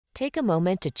Take a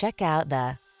moment to check out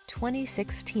the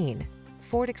 2016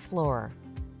 Ford Explorer.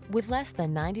 With less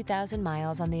than 90,000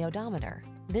 miles on the odometer,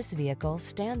 this vehicle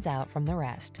stands out from the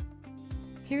rest.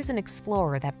 Here's an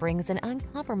Explorer that brings an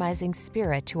uncompromising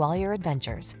spirit to all your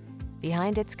adventures.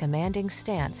 Behind its commanding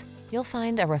stance, you'll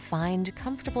find a refined,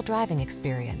 comfortable driving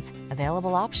experience,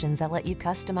 available options that let you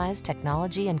customize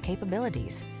technology and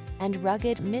capabilities, and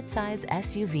rugged midsize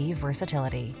SUV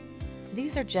versatility.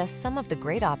 These are just some of the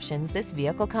great options this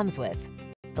vehicle comes with: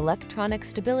 electronic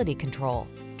stability control,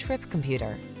 trip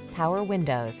computer, power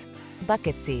windows,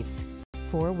 bucket seats,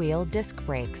 four-wheel disc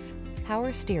brakes,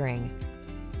 power steering.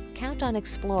 Count on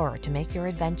Explorer to make your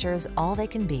adventures all they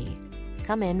can be.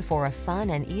 Come in for a fun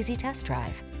and easy test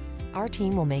drive. Our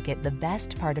team will make it the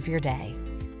best part of your day.